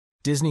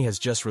Disney has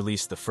just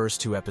released the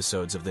first 2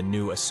 episodes of the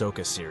new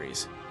Ahsoka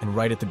series, and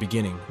right at the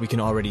beginning, we can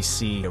already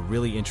see a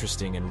really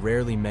interesting and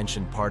rarely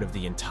mentioned part of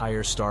the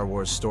entire Star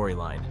Wars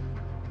storyline: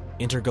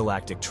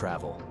 intergalactic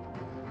travel.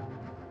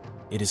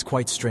 It is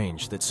quite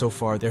strange that so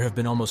far there have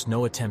been almost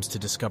no attempts to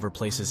discover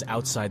places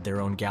outside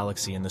their own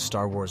galaxy in the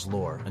Star Wars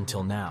lore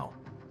until now.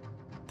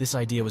 This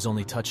idea was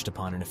only touched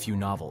upon in a few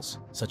novels,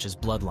 such as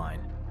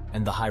Bloodline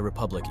and The High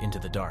Republic Into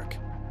the Dark.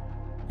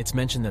 It's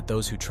mentioned that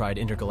those who tried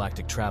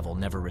intergalactic travel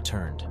never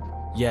returned.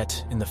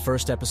 Yet, in the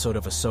first episode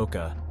of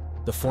Ahsoka,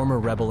 the former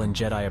Rebel and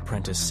Jedi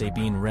apprentice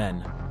Sabine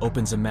Wren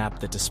opens a map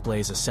that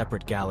displays a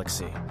separate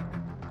galaxy.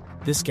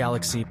 This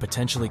galaxy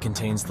potentially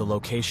contains the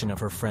location of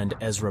her friend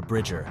Ezra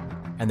Bridger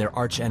and their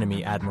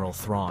archenemy Admiral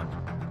Thrawn.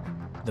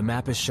 The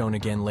map is shown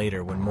again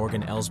later when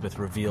Morgan Elsbeth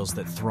reveals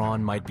that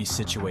Thrawn might be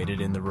situated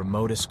in the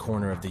remotest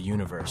corner of the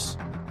universe.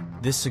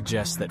 This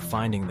suggests that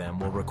finding them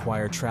will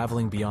require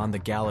traveling beyond the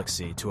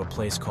galaxy to a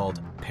place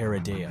called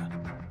Peridea.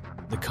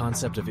 The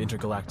concept of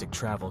intergalactic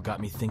travel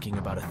got me thinking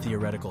about a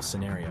theoretical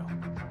scenario.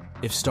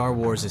 If Star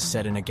Wars is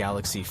set in a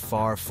galaxy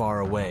far, far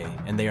away,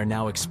 and they are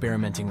now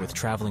experimenting with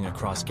traveling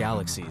across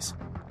galaxies,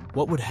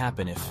 what would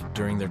happen if,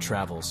 during their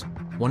travels,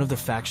 one of the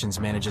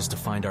factions manages to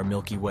find our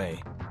Milky Way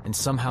and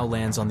somehow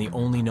lands on the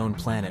only known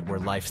planet where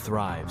life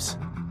thrives: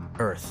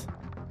 Earth?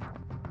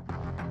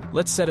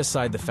 Let's set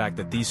aside the fact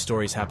that these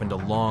stories happened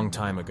a long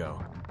time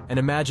ago, and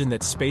imagine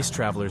that space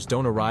travelers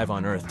don't arrive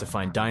on Earth to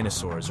find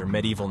dinosaurs or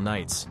medieval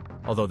knights,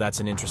 although that's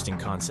an interesting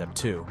concept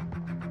too.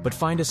 But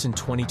find us in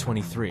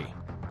 2023,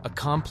 a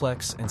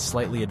complex and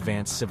slightly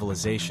advanced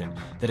civilization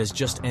that has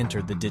just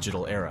entered the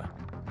digital era.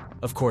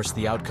 Of course,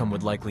 the outcome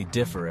would likely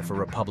differ if a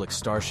Republic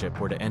starship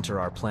were to enter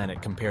our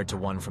planet compared to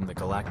one from the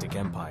Galactic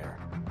Empire.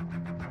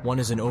 One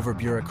is an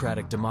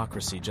over-bureaucratic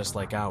democracy just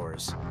like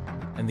ours,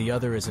 and the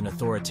other is an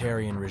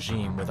authoritarian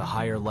regime with a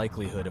higher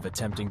likelihood of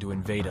attempting to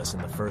invade us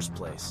in the first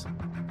place.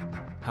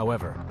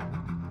 However,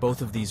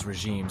 both of these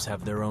regimes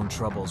have their own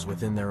troubles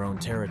within their own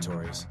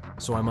territories,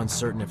 so I'm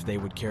uncertain if they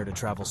would care to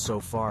travel so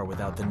far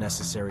without the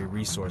necessary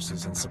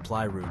resources and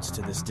supply routes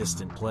to this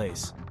distant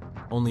place,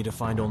 only to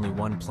find only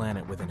one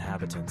planet with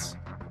inhabitants.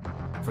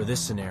 For this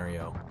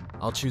scenario,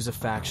 I'll choose a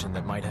faction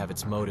that might have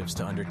its motives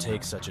to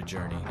undertake such a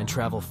journey and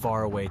travel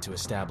far away to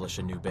establish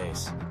a new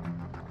base.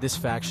 This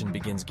faction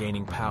begins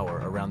gaining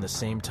power around the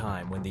same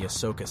time when the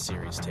Ahsoka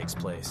series takes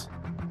place.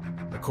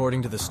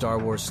 According to the Star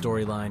Wars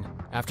storyline,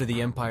 after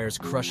the Empire's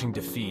crushing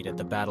defeat at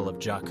the Battle of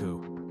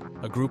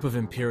Jakku, a group of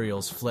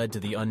Imperials fled to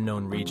the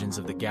unknown regions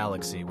of the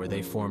galaxy where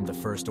they formed the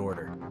First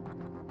Order.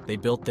 They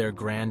built their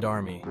grand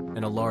army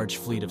and a large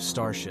fleet of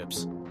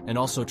starships, and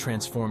also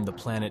transformed the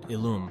planet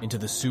Ilum into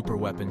the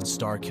superweapon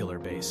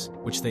Starkiller base,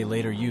 which they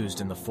later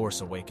used in The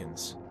Force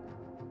Awakens.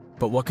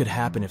 But what could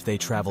happen if they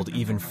traveled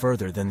even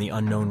further than the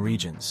unknown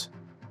regions?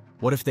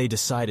 What if they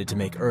decided to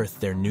make Earth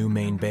their new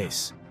main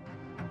base?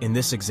 In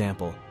this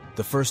example,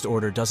 the First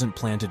Order doesn't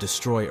plan to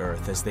destroy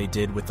Earth as they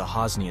did with the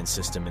Hosnian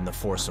system in The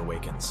Force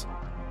Awakens.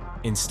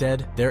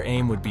 Instead, their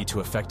aim would be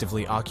to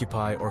effectively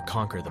occupy or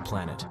conquer the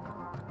planet.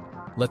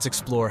 Let's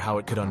explore how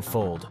it could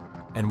unfold,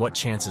 and what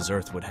chances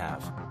Earth would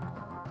have.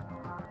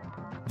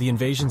 The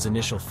invasion's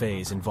initial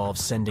phase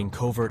involves sending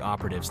covert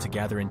operatives to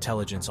gather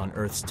intelligence on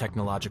Earth's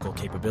technological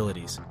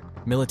capabilities,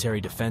 military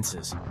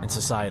defenses, and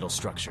societal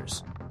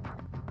structures.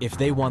 If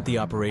they want the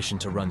operation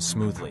to run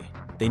smoothly,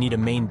 they need a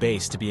main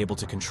base to be able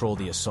to control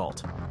the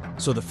assault.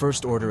 So the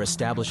First Order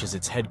establishes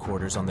its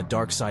headquarters on the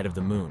dark side of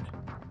the moon,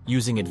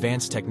 using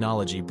advanced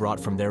technology brought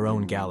from their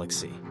own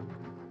galaxy.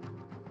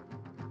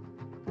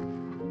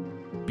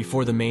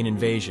 Before the main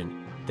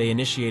invasion, they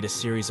initiate a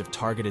series of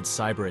targeted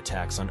cyber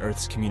attacks on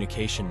Earth's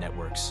communication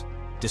networks,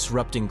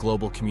 disrupting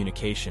global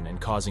communication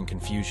and causing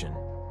confusion.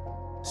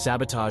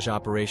 Sabotage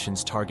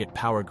operations target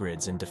power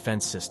grids and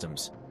defense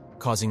systems,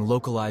 causing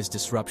localized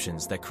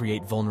disruptions that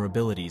create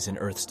vulnerabilities in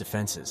Earth's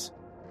defenses.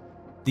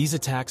 These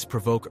attacks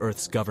provoke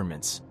Earth's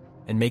governments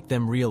and make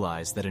them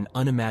realize that an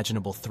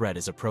unimaginable threat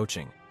is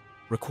approaching,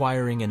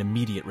 requiring an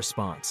immediate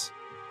response.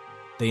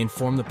 They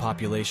inform the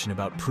population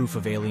about proof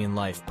of alien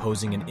life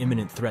posing an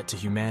imminent threat to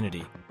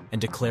humanity and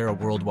declare a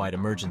worldwide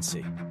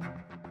emergency.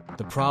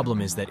 The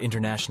problem is that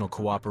international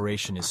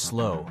cooperation is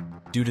slow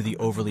due to the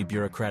overly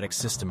bureaucratic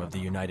system of the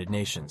United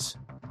Nations,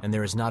 and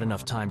there is not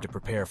enough time to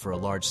prepare for a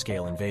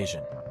large-scale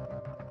invasion.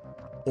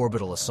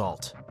 Orbital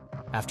assault.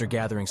 After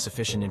gathering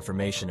sufficient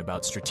information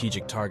about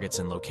strategic targets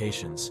and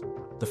locations,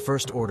 the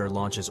First Order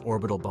launches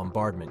orbital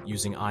bombardment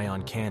using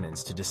ion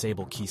cannons to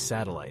disable key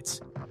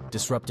satellites,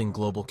 disrupting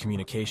global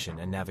communication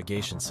and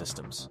navigation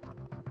systems.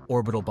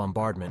 Orbital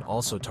bombardment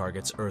also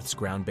targets Earth's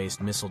ground-based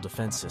missile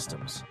defense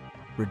systems,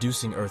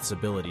 reducing Earth's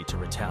ability to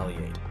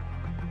retaliate.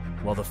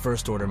 While the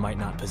First Order might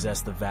not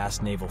possess the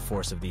vast naval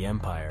force of the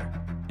Empire,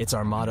 its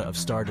armada of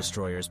star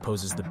destroyers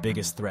poses the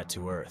biggest threat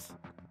to Earth.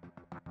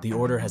 The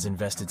Order has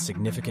invested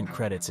significant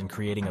credits in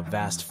creating a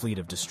vast fleet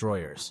of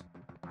destroyers.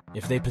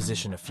 If they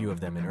position a few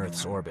of them in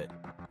Earth's orbit,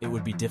 it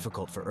would be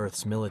difficult for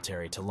Earth's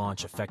military to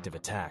launch effective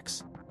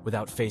attacks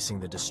without facing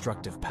the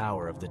destructive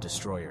power of the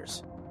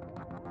destroyers.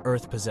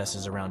 Earth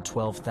possesses around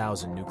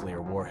 12,000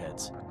 nuclear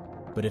warheads.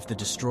 But if the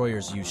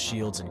destroyers use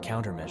shields and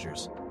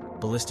countermeasures,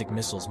 ballistic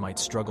missiles might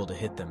struggle to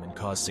hit them and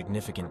cause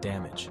significant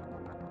damage.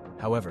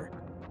 However,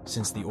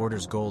 since the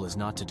Order's goal is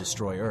not to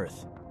destroy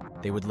Earth,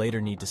 they would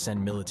later need to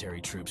send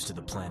military troops to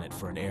the planet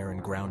for an air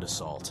and ground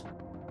assault.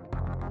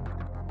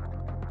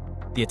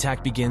 The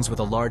attack begins with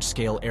a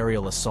large-scale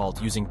aerial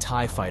assault using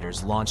TIE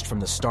fighters launched from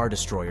the Star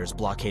Destroyers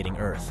blockading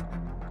Earth.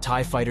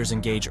 TIE fighters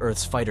engage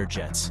Earth's fighter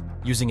jets,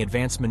 using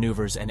advanced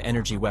maneuvers and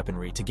energy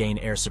weaponry to gain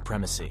air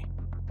supremacy.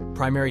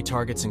 Primary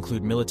targets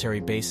include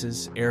military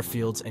bases,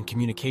 airfields, and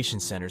communication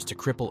centers to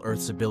cripple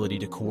Earth's ability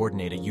to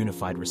coordinate a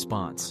unified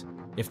response.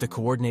 If the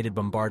coordinated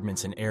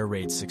bombardments and air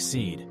raids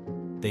succeed,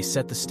 they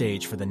set the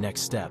stage for the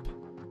next step: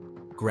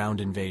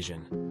 ground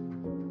invasion.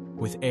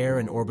 With air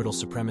and orbital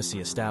supremacy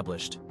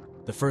established,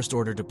 the First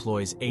Order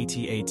deploys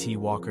AT-AT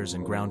walkers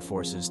and ground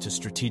forces to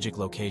strategic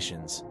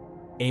locations,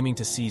 aiming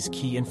to seize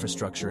key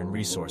infrastructure and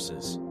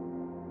resources.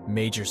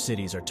 Major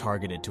cities are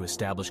targeted to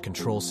establish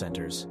control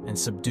centers and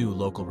subdue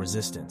local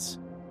resistance.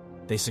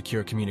 They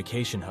secure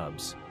communication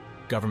hubs,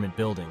 government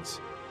buildings,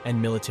 and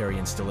military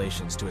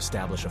installations to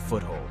establish a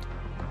foothold.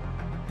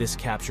 This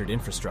captured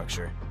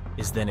infrastructure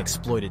is then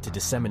exploited to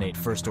disseminate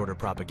First Order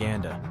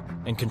propaganda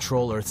and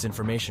control Earth's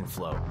information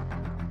flow,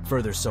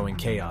 further sowing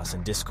chaos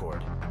and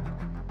discord.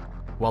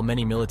 While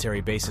many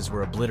military bases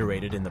were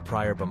obliterated in the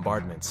prior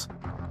bombardments,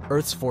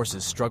 Earth's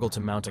forces struggled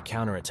to mount a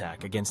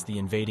counterattack against the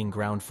invading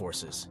ground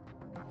forces.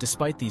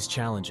 Despite these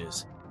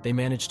challenges, they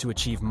managed to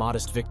achieve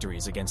modest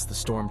victories against the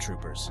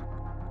Stormtroopers.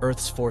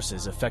 Earth's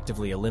forces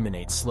effectively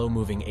eliminate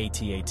slow-moving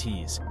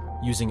AT-ATs,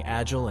 using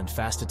agile and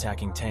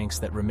fast-attacking tanks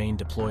that remain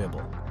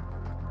deployable.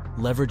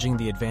 Leveraging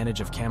the advantage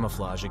of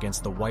camouflage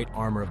against the white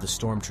armor of the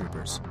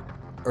Stormtroopers,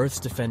 Earth's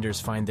defenders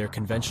find their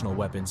conventional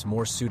weapons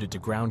more suited to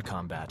ground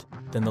combat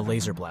than the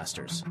laser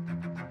blasters.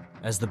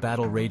 As the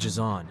battle rages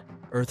on,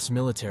 Earth's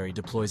military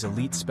deploys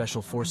elite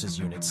special forces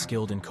units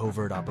skilled in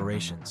covert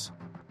operations.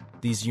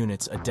 These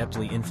units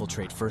adeptly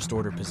infiltrate First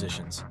Order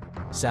positions,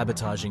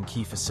 sabotaging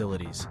key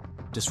facilities,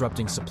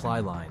 disrupting supply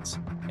lines,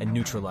 and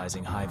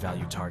neutralizing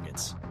high-value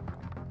targets.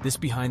 This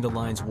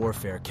behind-the-lines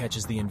warfare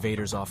catches the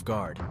invaders off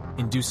guard,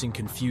 inducing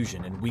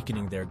confusion and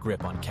weakening their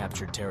grip on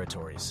captured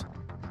territories.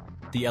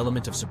 The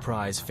element of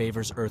surprise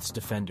favors Earth's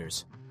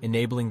defenders,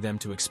 enabling them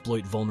to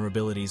exploit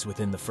vulnerabilities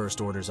within the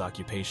First Order's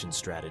occupation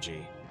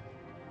strategy.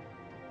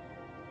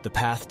 The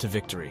path to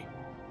victory.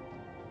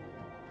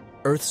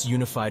 Earth's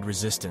unified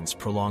resistance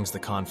prolongs the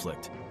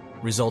conflict,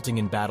 resulting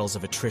in battles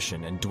of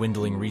attrition and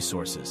dwindling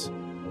resources.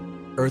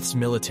 Earth's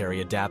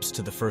military adapts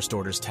to the First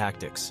Order's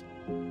tactics,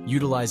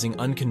 utilizing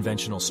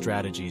unconventional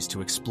strategies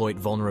to exploit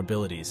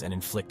vulnerabilities and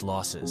inflict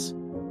losses.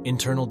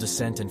 Internal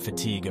dissent and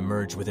fatigue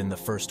emerge within the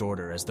First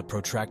Order as the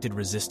protracted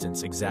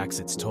resistance exacts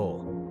its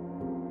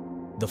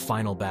toll. The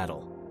final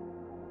battle.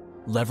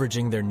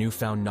 Leveraging their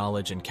newfound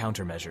knowledge and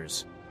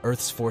countermeasures,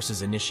 Earth's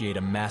forces initiate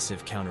a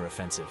massive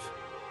counteroffensive.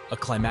 A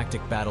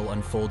climactic battle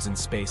unfolds in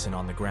space and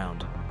on the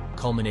ground,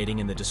 culminating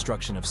in the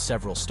destruction of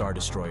several Star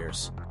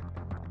Destroyers.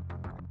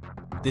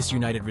 This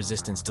united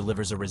resistance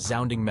delivers a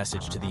resounding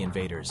message to the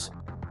invaders: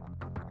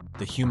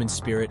 the human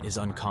spirit is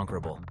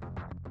unconquerable.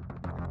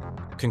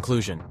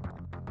 Conclusion.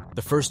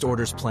 The First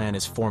Order's plan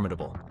is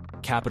formidable,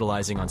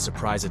 capitalizing on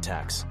surprise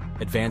attacks,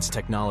 advanced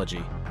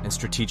technology, and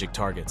strategic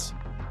targets.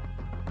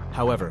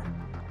 However,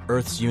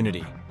 Earth's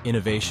unity,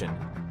 innovation,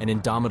 and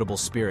indomitable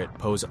spirit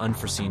pose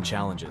unforeseen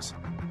challenges.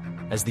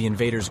 As the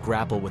invaders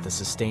grapple with a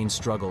sustained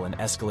struggle and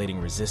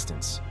escalating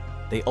resistance,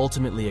 they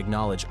ultimately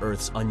acknowledge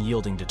Earth's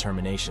unyielding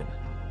determination,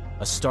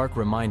 a stark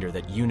reminder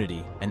that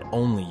unity, and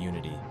only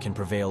unity, can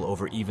prevail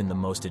over even the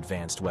most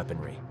advanced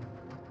weaponry.